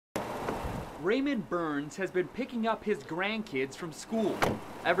Raymond Burns has been picking up his grandkids from school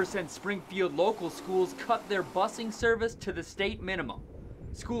ever since Springfield local schools cut their busing service to the state minimum.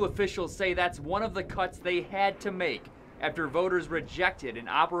 School officials say that's one of the cuts they had to make after voters rejected an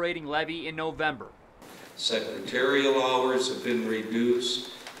operating levy in November. Secretarial hours have been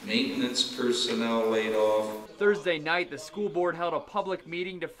reduced, maintenance personnel laid off. Thursday night, the school board held a public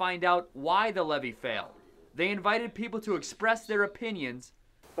meeting to find out why the levy failed. They invited people to express their opinions.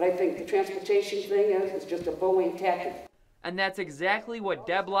 But I think the transportation thing is just a bullying tactic. And that's exactly what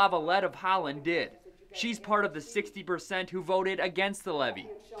Deb Lavalette of Holland did. She's part of the 60% who voted against the levy.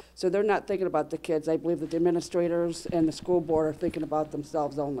 So they're not thinking about the kids. I believe that the administrators and the school board are thinking about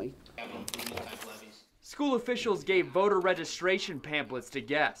themselves only. School officials gave voter registration pamphlets to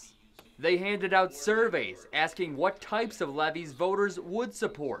guess. They handed out surveys asking what types of levies voters would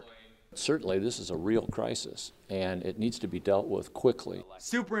support. Certainly, this is a real crisis, and it needs to be dealt with quickly.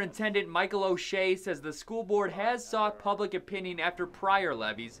 Superintendent Michael O'Shea says the school board has sought public opinion after prior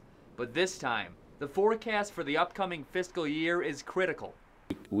levies, but this time, the forecast for the upcoming fiscal year is critical.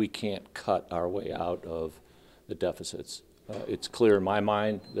 We can't cut our way out of the deficits. It's clear in my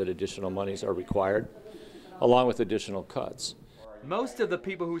mind that additional monies are required, along with additional cuts. Most of the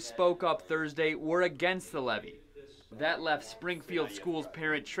people who spoke up Thursday were against the levy. That left Springfield Schools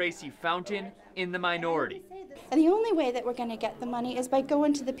parent Tracy Fountain in the minority. And the only way that we're going to get the money is by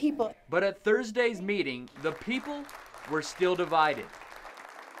going to the people. But at Thursday's meeting, the people were still divided.